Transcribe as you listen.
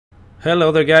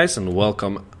Hello there guys and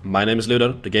welcome. My name is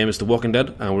Ludeer, the game is The Walking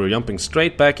Dead, and we're jumping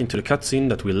straight back into the cutscene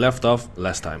that we left off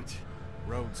last time.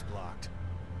 Road's blocked.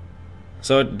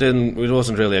 So it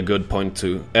wasn't really a good point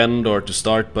to end or to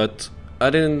start, but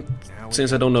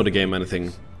since I don't know the game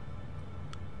anything,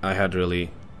 I had really...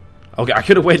 Okay, I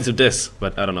could have waited to this,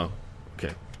 but I don't know.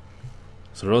 Okay.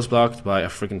 So road's blocked by a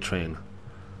freaking train.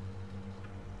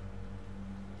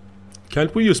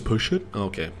 Can't we just push it?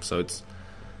 Okay, so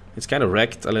it's kind of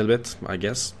wrecked a little bit, I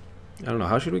guess. I don't know,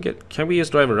 how should we get... Can we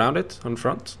just drive around it on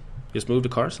front? Just move the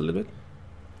cars a little bit?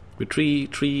 We're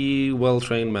three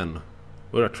well-trained men.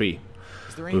 We're a tree.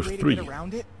 Is there any way to get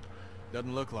around it?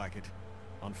 Doesn't look like it.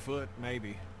 On foot,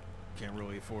 maybe. Can't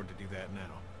really afford to do that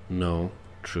now. No,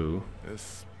 true.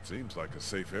 This seems like a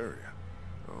safe area.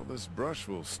 All this brush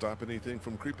will stop anything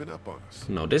from creeping up on us.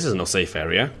 No, this is no safe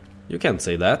area. You can't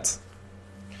say that.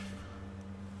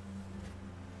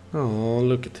 Oh,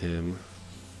 look at him.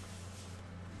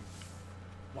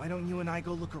 Why don't you and I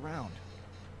go look around?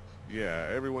 Yeah,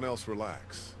 everyone else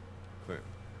relax. Clint,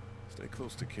 stay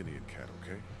close to Kenny and Kat,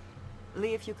 okay?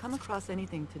 Lee, if you come across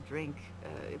anything to drink,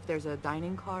 if there's a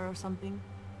dining car or something,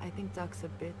 I think Duck's a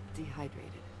bit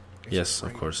dehydrated. Yes,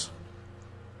 of course.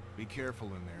 Be careful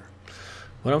in there.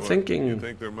 What I'm thinking... You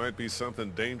think there might be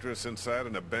something dangerous inside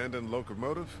an abandoned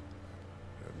locomotive?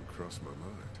 Hadn't crossed my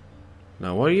mind.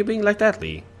 Now, why are you being like that,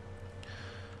 Lee?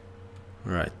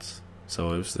 Right.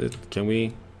 So, can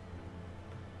we...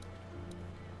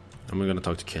 I'm gonna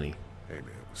talk to Kenny. Hey man,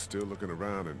 we're still looking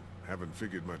around and haven't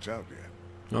figured much out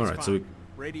yet. Alright, so we...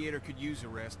 Radiator could use a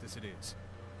rest as it is.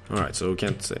 Alright, so we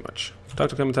can't say much. Talk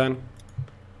to Clementine.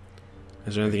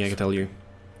 Is there anything I can tell you?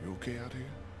 You okay out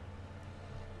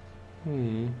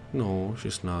here? No,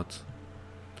 she's not.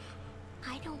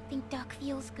 I don't think Duck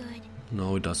feels good.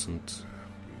 No, it doesn't.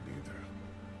 Me neither.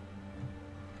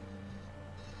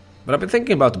 But I've been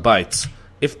thinking about the bites.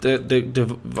 If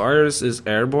the virus is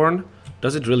airborne,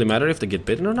 does it really matter if they get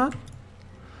bitten or not?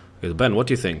 Okay, Ben, what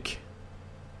do you think?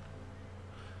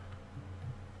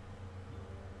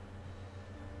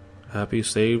 Happy you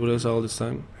stayed with us all this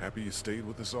time? Happy you stayed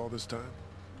with us all this time?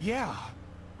 Yeah,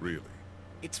 Really?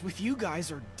 it's with you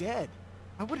guys or dead.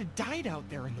 I would have died out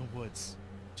there in the woods,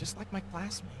 just like my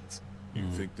classmates. You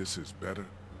think this is better?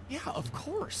 Yeah, of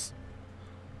course.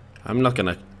 I'm not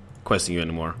gonna question you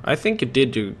anymore. I think you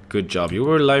did a good job. You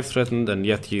were life-threatened, and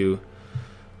yet you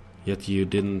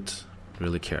didn't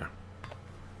really care.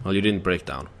 Well, you didn't break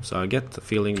down. So I get the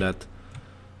feeling that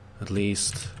at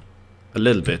least a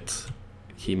little bit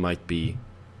he might be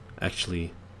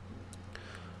actually...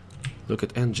 Look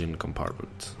at engine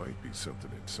compartment. Might be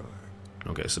something inside.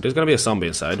 Okay, so there's gonna be a zombie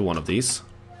inside one of these.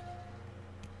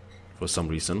 For some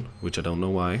reason, which I don't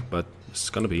know why, but it's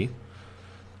gonna be.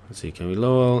 Let's see, can we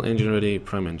lower engine ready,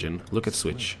 prime engine. Look at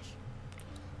switch.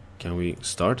 Can we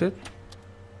start it?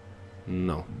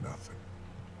 No. Nothing.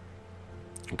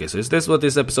 Okay, so is this what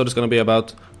this episode is gonna be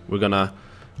about? We're gonna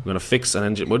fix an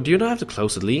engine. Well, do you not have to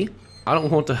close it, Lee? I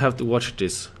don't want to have to watch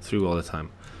this through all the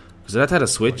time. Because that had a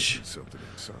switch. Might be something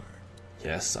inside.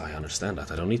 Yes, I understand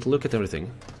that. I don't need to look at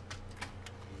everything.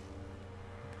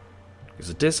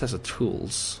 Because this has a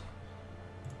tools.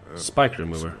 Spike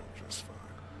remover. Just fine.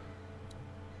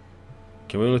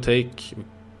 Can we only take...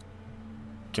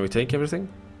 Can we take everything?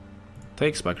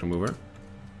 Take spike remover.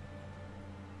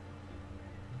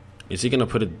 Is he gonna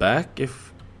put it back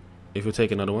if we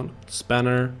take another one?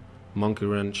 Spanner, monkey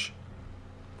wrench.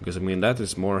 Because I mean that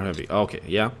is more heavy. Okay,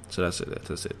 yeah. So that's it.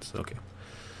 That's it. Okay.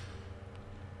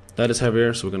 That is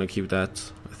heavier, so we're gonna keep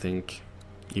that. I think,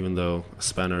 even though a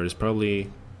spanner is probably,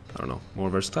 I don't know, more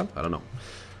versatile. I don't know.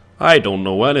 I don't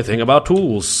know anything about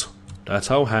tools. That's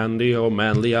how handy or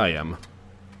manly I am.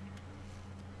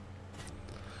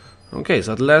 Okay,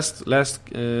 so the last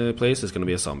place is gonna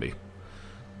be a zombie.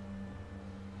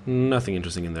 Nothing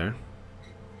interesting in there.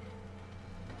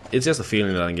 It's just a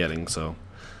feeling that I'm getting, so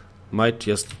might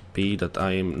just be that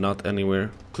I am not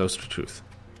anywhere close to the truth.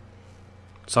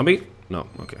 Zombie? No,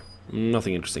 okay.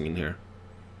 Nothing interesting in here.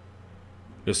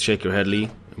 Just shake your head, Lee,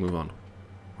 and move on.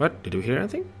 What? Did you hear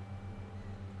anything?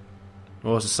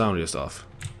 Or was the sound just off?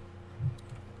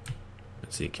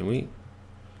 Let's see, can we...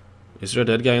 Is there a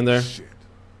dead guy in there? Shit.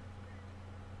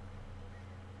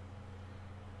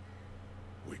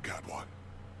 We got one.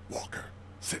 Walker,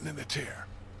 sitting in the chair.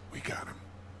 We got him.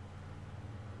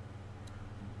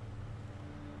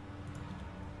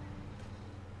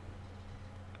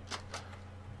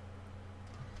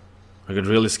 I got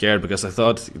really scared because I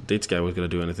thought this guy was gonna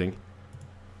do anything.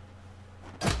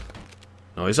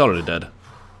 No, he's already dead.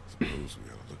 Suppose we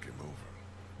gotta look him over.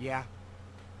 Yeah.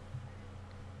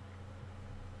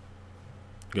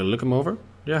 You gotta look him over?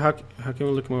 Yeah, how can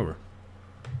we look him over?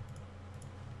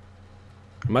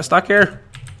 Am I stuck here?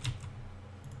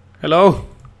 Hello?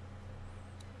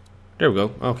 There we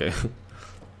go. Okay.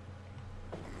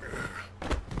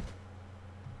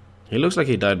 He looks like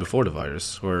he died before the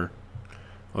virus, or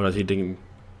that he didn't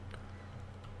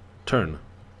turn,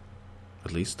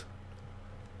 at least.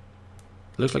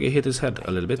 Looks like he hit his head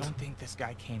a little bit. I don't think this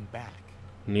guy came back.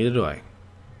 Neither do I.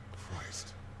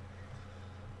 Christ.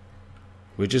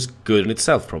 Which is good in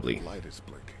itself, probably. The light is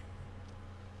blinking.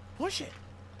 Push it.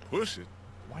 Push it?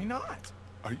 Why not?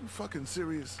 Are you fucking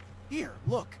serious? Here,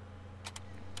 look.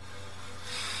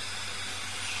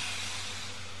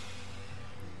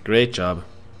 Great job.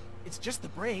 It's just the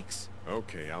brakes.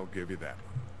 Okay, I'll give you that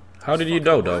one. How did you Fucking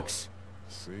know, though? works.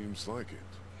 Seems like it.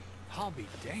 I'll be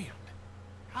damned.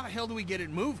 How the hell do we get it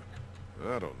moving?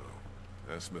 I don't know.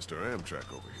 That's Mr.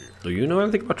 Amtrak over here. Do you know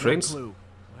anything about trains? No clue.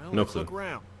 Well, No let's clue. look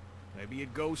around. Maybe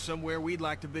it goes somewhere we'd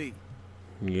like to be.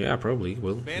 Yeah, probably.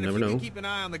 Well, you Ben, never if you know. can keep an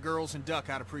eye on the girls and Duck,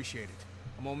 I'd appreciate it.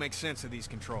 I'm gonna make sense of these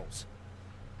controls.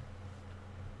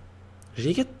 Did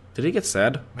he get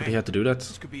sad that he had to do that?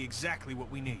 This could be exactly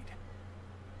what we need.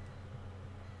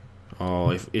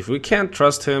 Oh, if we can't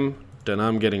trust him, then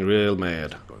I'm getting real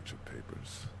mad. Bunch of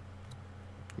papers.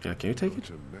 Yeah, can you take it? Bunch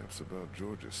of maps about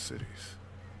Georgia's cities.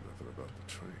 Nothing about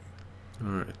the train.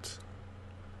 Alright.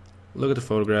 Look at the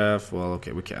photograph. Well,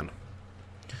 okay, we can.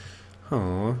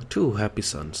 Oh, 2 happy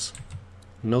sons.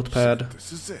 Notepad, Shit,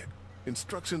 this is it.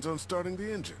 Instructions on starting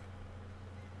the engine.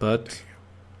 but Damn.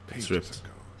 it's Pages ripped. are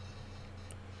gone.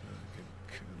 I can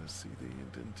kind of see the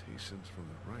indentations from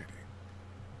the writing.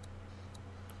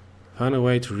 Find a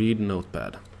way to read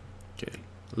notepad. Okay.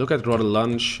 Look at rather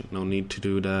lunch. No need to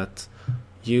do that.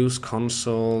 Use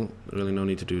console. Really no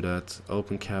need to do that.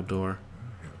 Open cab door.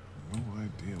 I have no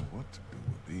idea what to do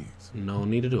with these. No,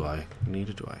 neither do I.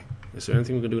 Neither do I. Is there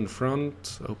anything we can do in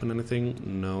front? Open anything?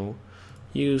 No.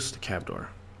 Use the cab door.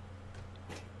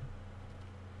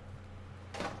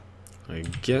 I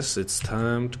guess it's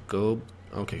time to go.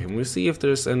 Okay, can we see if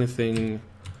there's anything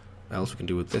else we can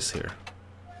do with this here?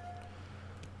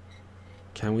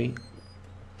 Can we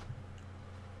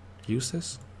use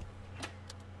this?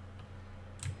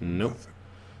 Nope. Nothing.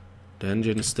 The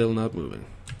engine is still not moving.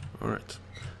 Alright.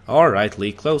 Alright,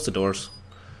 Lee, close the doors.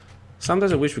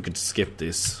 Sometimes I wish we could skip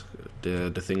this.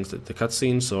 The things that the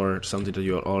cutscenes or something that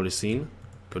you have already seen.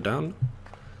 Go down.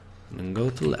 And then go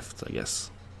to the left, I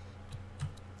guess.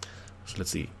 So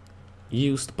let's see.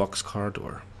 Used boxcar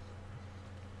door.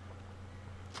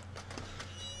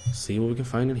 See what we can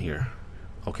find in here.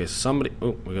 Okay, somebody...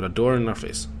 Oh, we got a door in our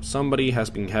face. Somebody has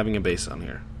been having a base on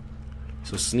here.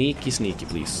 So sneaky, sneaky,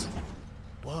 please.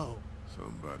 Whoa.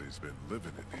 Somebody's been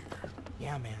living in here.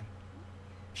 Yeah, man.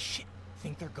 Shit.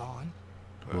 Think they're gone?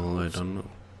 Well, I hope so, don't know.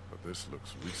 But this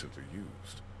looks recently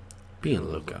used. Be on the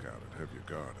Keep a lookout. and have your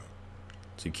guard up.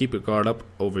 So you keep your guard up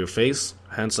over your face,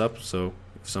 hands up, so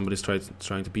if somebody's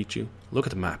trying to beat you, look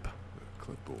at the map. The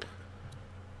clipboard.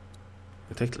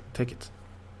 Take it.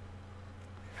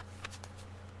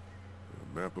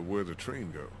 A map of where the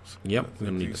train goes. Yep, I we're gonna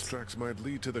think need these it. tracks might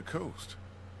lead to the coast.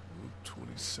 Route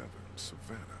 27,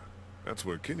 Savannah. That's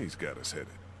where Kinney's got us headed.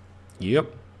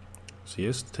 Yep. So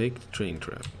just take the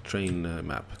train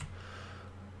map.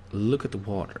 Look at the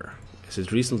water. Is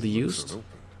it recently used? Looks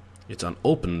unopened. It's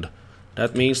unopened.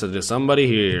 That means that there's somebody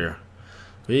here.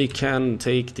 We can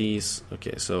take these.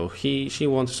 Okay, so she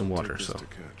wanted some water. Take this So to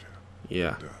Katja.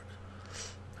 yeah, Doug.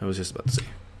 I was just about to say.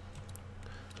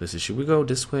 Let's see. Should we go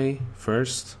this way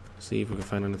first? See if we can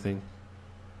find anything.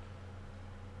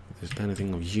 If there's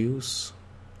anything of use.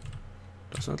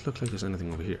 Does not look like there's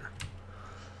anything over here.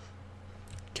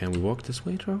 Can we walk this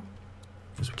way, Tro?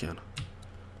 Yes, we can.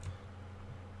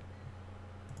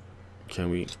 Can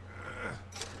we?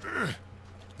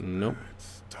 Nope, It's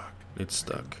stuck. it's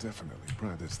stuck. Definitely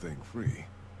pry this thing free.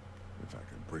 If I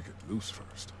can break it loose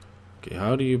first. Okay,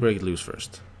 how do you break it loose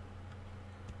first?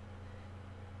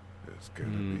 There's gotta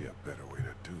be a better way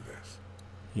to do this.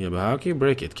 Yeah, but how can you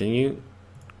break it? Can you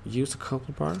use the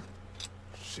couple bar?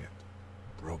 Shit.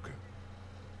 Broken.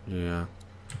 Yeah.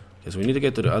 Okay, so we need to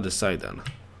get to the other side then.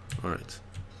 Alright.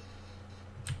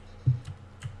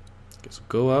 Okay, so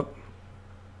go up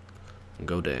and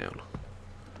go down.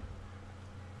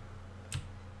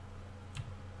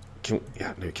 Yeah,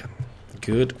 there we can.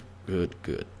 Good.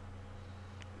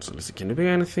 So let's see, can there be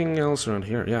anything else around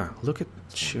here? Yeah, look at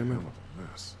It's sheer one map. hell of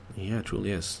a mess. Yeah, it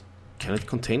truly is. Can it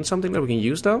contain something that we can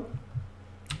use though?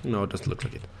 No, it doesn't look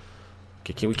like it.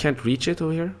 Okay, we can't reach it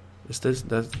over here? Is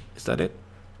that it?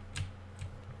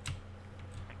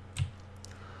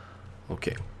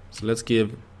 Okay, so let's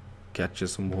give Katja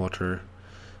some water.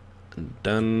 And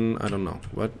then I don't know.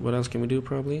 What else can we do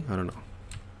probably? I don't know.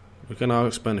 We can now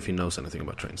expand if he knows anything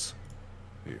about trains.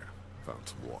 Here, found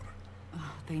some water.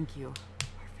 Oh, thank you.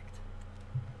 Perfect.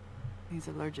 He's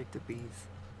allergic to bees.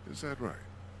 Is that right?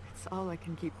 It's all I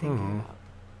can keep thinking about.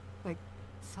 Like,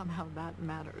 somehow that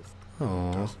matters.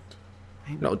 Oh, Doesn't.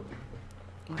 I know. no,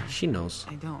 Well, she knows.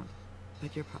 I don't,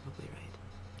 but you're probably right.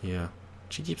 Yeah,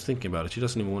 she keeps thinking about it. She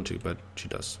doesn't even want to, but she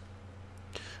does.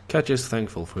 Katja is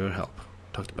thankful for your help.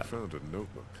 Talk to We Ben. found a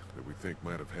notebook that we think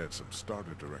might have had some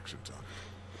starter directions on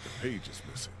it. The page is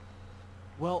missing.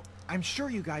 Well, I'm sure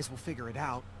you guys will figure it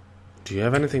out. Do you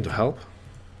have anything to help?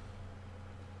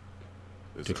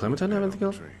 There's Do a Clementine have notepad on anything the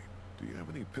else? train. Do you have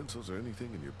any pencils or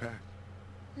anything in your pack?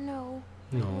 No.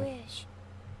 No. I wish.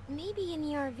 Maybe in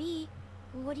the RV.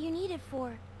 What do you need it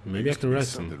for? Maybe I Used to can be write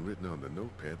something some. written on the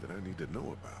notepad that I need to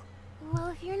know about. Well,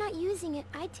 if you're not using it,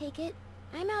 I'd take it.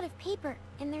 I'm out of paper,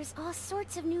 and there's all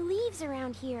sorts of new leaves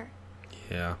around here.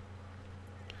 Yeah.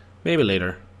 Maybe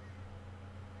later.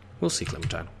 We'll see,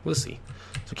 Clementine. We'll see.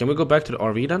 So can we go back to the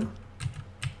RV then?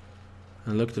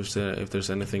 And look if there's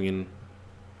anything in...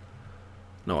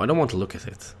 No, I don't want to look at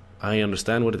it. I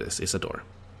understand what it is. It's a door.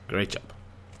 Great job.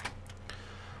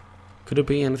 Could there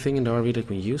be anything in the RV that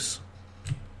we can use?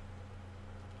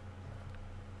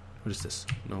 What is this?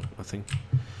 No, nothing.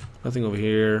 Nothing over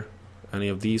here. Any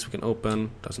of these we can open.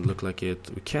 Doesn't look like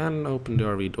it. We can open the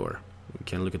RV door. We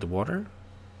can look at the water.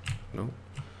 No.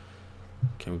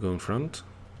 Can we go in front?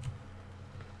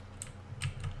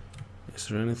 Is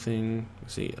there anything?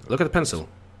 Let's see. Look at the pencil.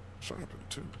 Sharpened,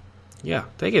 too. Yeah,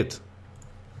 take it.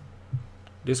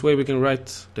 This way we can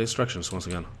write the instructions once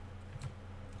again.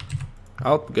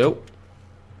 Out we go.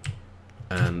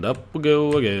 And up we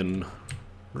go again.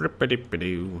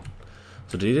 Rip-a-dip-a-doo.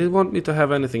 So did they want me to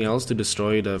have anything else to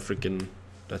destroy the freaking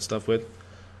that stuff with?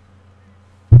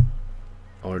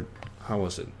 Or how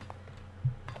was it?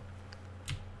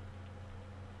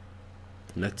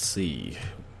 Let's see.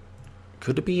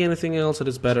 Could it be anything else that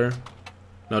is better?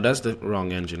 No, that's the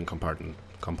wrong engine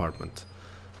compartment.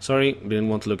 Sorry, didn't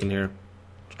want to look in here.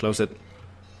 Close it.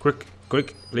 Quick,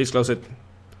 please close it.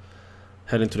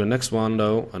 Head into the next one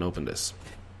though and open this.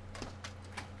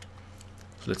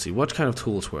 So let's see, what kind of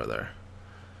tools were there?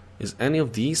 Is any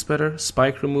of these better?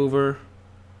 Spike remover?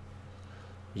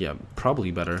 Yeah, probably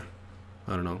better.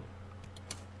 I don't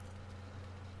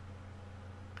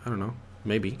know.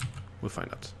 Maybe. We'll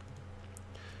find out.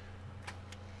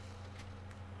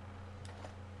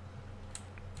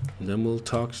 And then we'll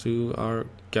talk to our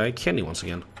guy Kenny once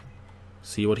again.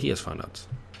 See what he has found out.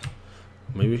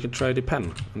 Maybe we can try the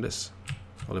pen on this.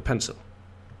 Or the pencil.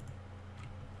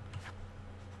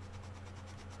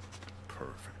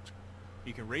 Perfect.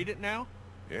 You can read it now?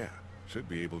 Yeah, should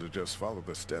be able to just follow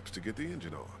the steps to get the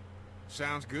engine on.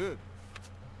 Sounds good.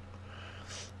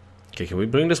 Okay, can we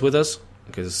bring this with us?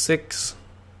 Okay, so 6,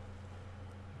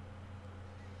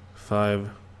 5,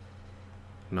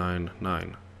 9,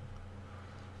 9.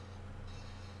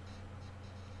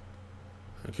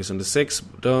 Okay, so in the 6,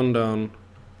 down.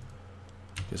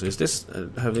 Okay, so is this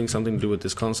having something to do with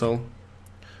this console?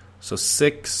 So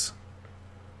 6,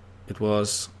 it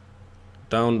was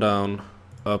down,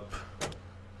 up,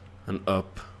 and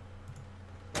up.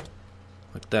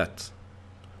 Like that.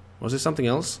 Was it something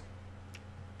else?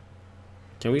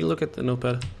 Can we look at the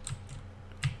notepad?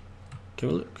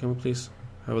 Can we please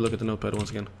have a look at the notepad once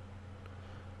again?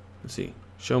 Let's see.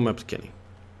 Show map to Kenny.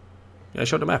 Yeah,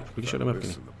 show the map. We can show the map, Kenny.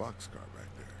 This in the boxcar back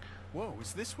there. Whoa,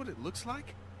 is this what it looks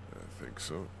like? I think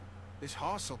so. This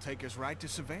hoss will take us right to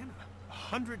Savannah.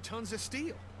 100 tons of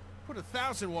steel. Put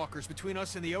 1,000 walkers between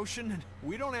us and the ocean, and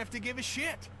we don't have to give a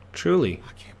shit. Truly.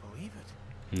 I can't believe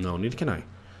it. No, neither can I.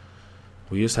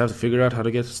 We just have to figure out how to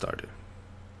get it started.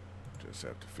 Just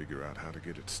have to figure out how to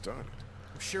get it started.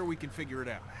 I'm sure we can figure it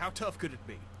out. How tough could it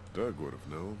be? Doug would have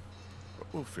known, but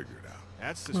we'll figure it out.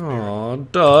 That's the spirit. Aw,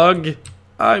 Doug,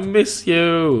 I miss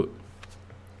you.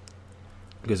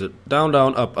 Okay, so down,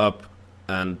 up,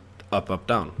 and up,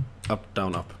 down. Up,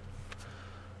 down, up.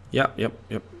 Yep.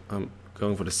 I'm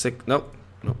going for the 6. Nope.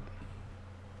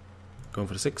 Going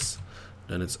for the 6.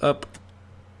 Then it's up,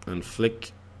 and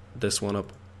flick this one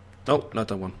up. No, not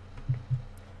that one.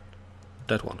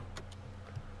 That one.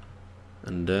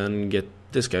 And then get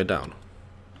this guy down.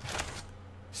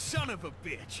 Son of a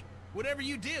bitch! Whatever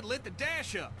you did lit the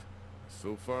dash up.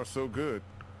 So far, so good.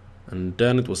 And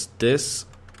then it was this.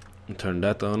 And turn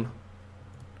that on.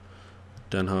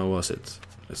 Then how was it?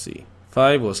 Let's see.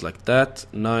 5 was like that.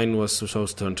 9 was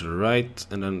supposed to turn to the right.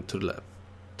 And then to the left.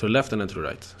 To the left and then to the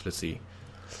right. Let's see.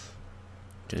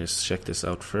 Can you just check this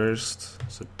out first?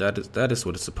 So that is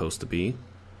what it's supposed to be.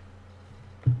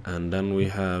 And then we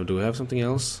have... Do we have something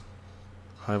else?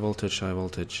 High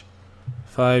voltage.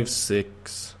 5,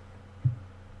 6...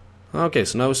 Okay,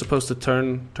 so now we're supposed to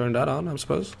turn that on, I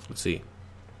suppose. Let's see.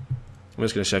 I'm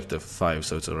just gonna check the 5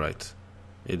 so it's alright.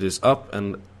 It is up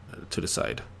and to the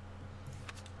side.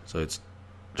 So it's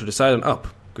to the side and up.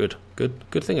 Good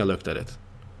thing I looked at it.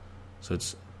 So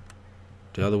it's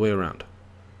the other way around.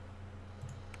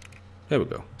 There we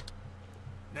go.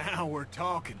 Now we're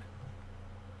talking.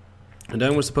 And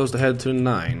then we're supposed to head to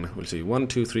 9. We'll see. 1,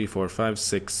 2, 3, 4, 5,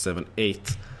 6, 7,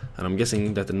 8. And I'm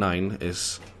guessing that the 9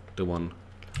 is the one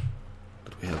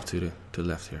that we have to the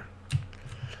left here.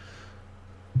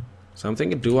 So I'm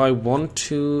thinking, do I want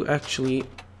to actually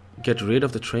get rid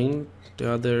of the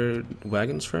other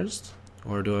wagons first?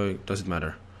 Or does it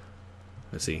matter?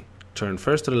 Let's see. Turn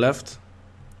first to the left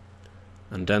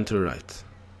and then to the right.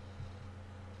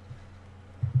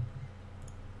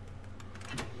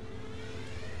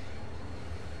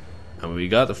 And we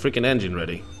got the freaking engine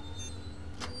ready.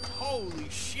 Holy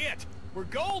shit! We're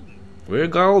golden! We're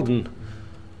golden.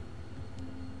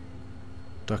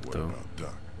 Duck What though. about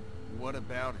Duck? What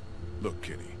about it? Look,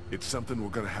 Kenny, it's something we're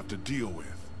gonna have to deal with.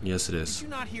 Yes it Did is. you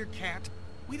not hear Cat?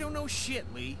 We don't know shit,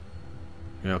 Lee.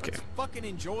 Yeah, okay. Let's fucking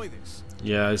enjoy this.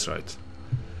 Yeah, it's right.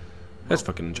 Let's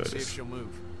fucking enjoy See if this. she'll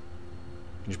move.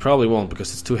 You probably won't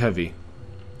because it's too heavy.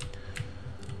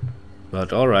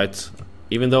 But alright.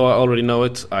 Even though I already know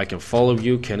it, I can follow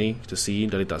you, Kenny, to see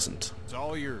that it doesn't. It's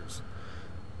all yours.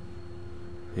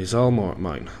 It's all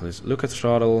mine. Let's look at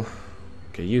throttle.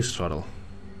 Okay, use throttle.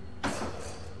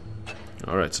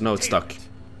 Alright, so now it's stuck.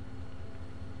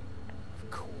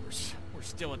 Of course. We're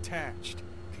still attached.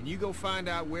 Can you go find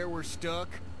out where we're stuck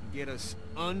and get us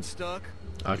unstuck?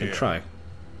 I can Yeah. try.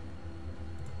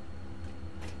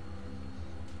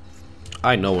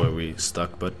 I know where we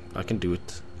stuck, but I can do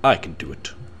it. I can do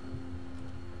it.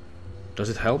 Does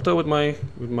it help though with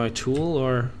my tool,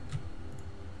 or?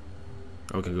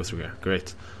 Oh, we can go through here.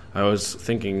 Great. I was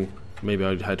thinking maybe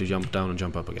I had to jump down and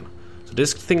jump up again. So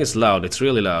this thing is loud. It's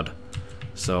really loud.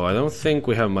 So I don't think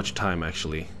we have much time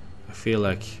actually.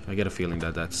 I get a feeling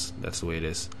that that's the way it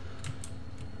is.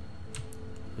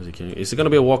 Is it gonna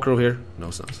be a walkthrough here? No,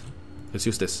 it's not. Let's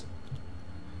use this.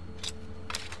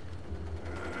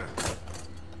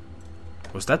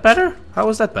 Was that better? How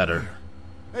was that better?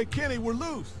 Hey, Kenny, we're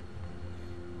loose.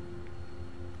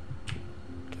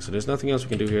 Okay, so there's nothing else we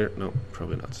can do here. No,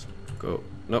 probably not.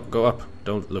 Go up.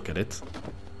 Don't look at it.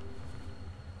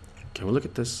 Can we look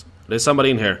at this? There's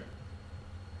somebody in here.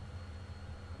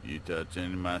 You touch any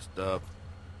of my stuff?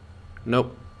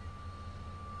 Nope.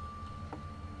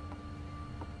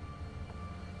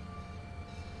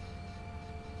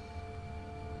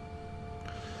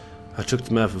 I took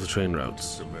the map of the train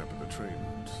routes. The map of the train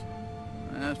routes.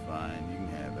 That's fine, you can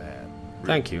have that.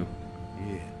 Thank you.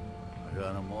 Yeah, I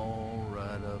got them all right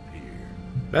up here.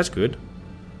 That's good.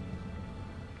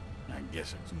 I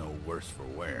guess it's no worse for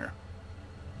wear.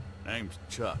 Name's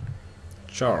Chuck.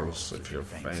 Charles, if you're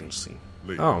fancy.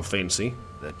 Lee. Oh, I'm fancy.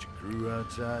 That your crew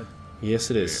outside? Yes,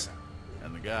 it is.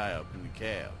 And the guy up in the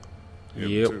cab? Him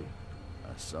Yep. too.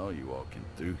 I saw you walking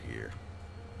through here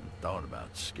and thought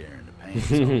about scaring the pants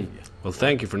off you. Well,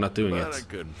 thank you for not doing But I it.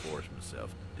 couldn't force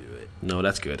myself to do it. No,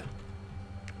 that's good.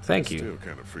 Thank you. Still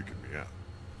kind of freaking me out.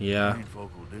 Yeah. Trained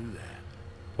folk will do that.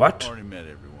 What? Already met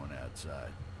everyone outside.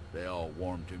 They all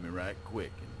warmed to me right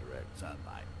quick in direct sunlight.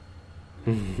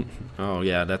 Oh,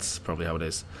 yeah, that's probably how it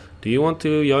is. Do you want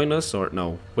to join us or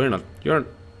no? We're not.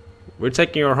 We're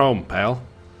taking you home, pal.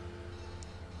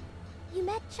 You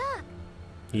met Chuck.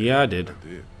 Yeah, I did. I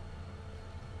did.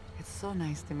 It's so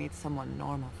nice to meet someone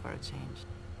normal for a change.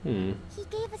 He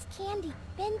gave us candy.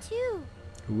 Ben too.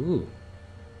 Ooh.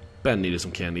 Ben needed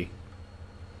some candy.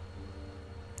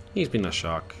 He's been a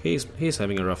shock. He's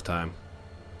having a rough time.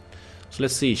 So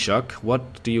let's see, Chuck.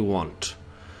 What do you want?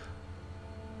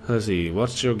 Let's see.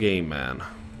 What's your game, man?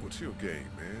 What's your game,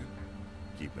 man?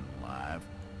 Keeping alive.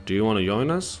 Do you want to join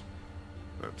us?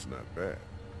 That's not bad.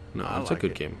 No, I it's a like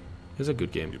good it. game. It's a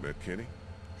good game. You met Kenny?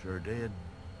 Sure did.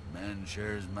 Man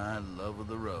shares my love of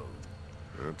the road.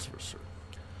 That's for certain.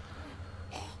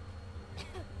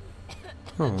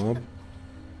 Oh,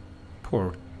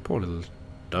 poor little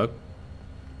Doug.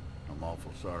 I'm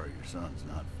awful sorry your son's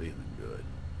not feeling good.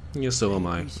 Yeah, so am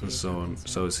I. So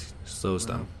is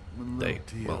them. With a They.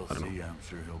 little Well, I don't TLC, know. I'm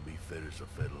sure he'll be fit as a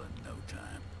fiddle in no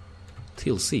time.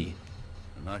 TLC.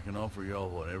 And I can offer y'all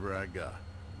whatever I got,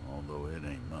 although it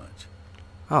ain't much.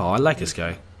 Oh, I like this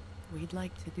guy. We'd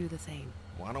like to do the same.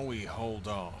 Why don't we hold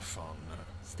off on...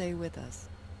 Stay with us.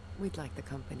 We'd like the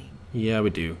company. Yeah, we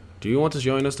do. Do you want to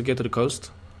join us to get to the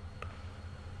coast?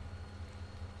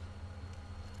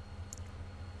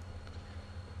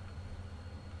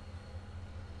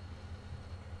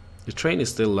 The train is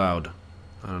still loud.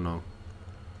 I don't know.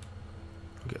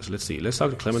 Okay, so let's see. Let's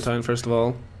talk to Clementine first of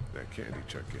all. That candy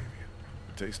Chuck gave you.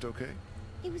 It taste okay?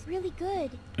 It was really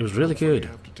good. It was really That's what you good.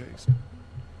 have to taste.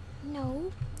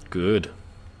 No. Good.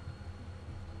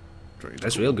 Train's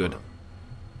That's cool, real good. huh?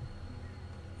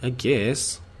 I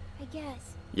guess. I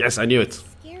guess. Yes, I knew it.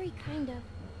 Scary, kind of.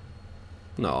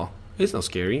 No, it's not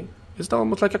scary. It's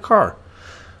almost like a car.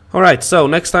 Alright, so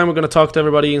next time we're going to talk to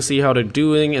everybody and see how they're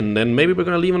doing, and then maybe we're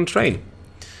going to leave on a train.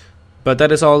 But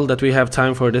that is all that we have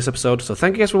time for this episode, so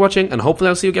thank you guys for watching, and hopefully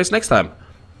I'll see you guys next time.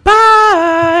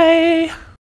 Bye!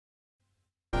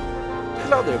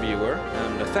 Hello there, viewer,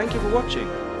 and thank you for watching.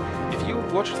 If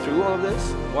you've watched through all of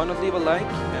this, why not leave a like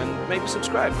and maybe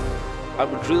subscribe? I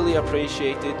would really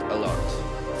appreciate it a lot.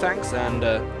 Thanks, and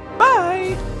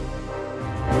bye!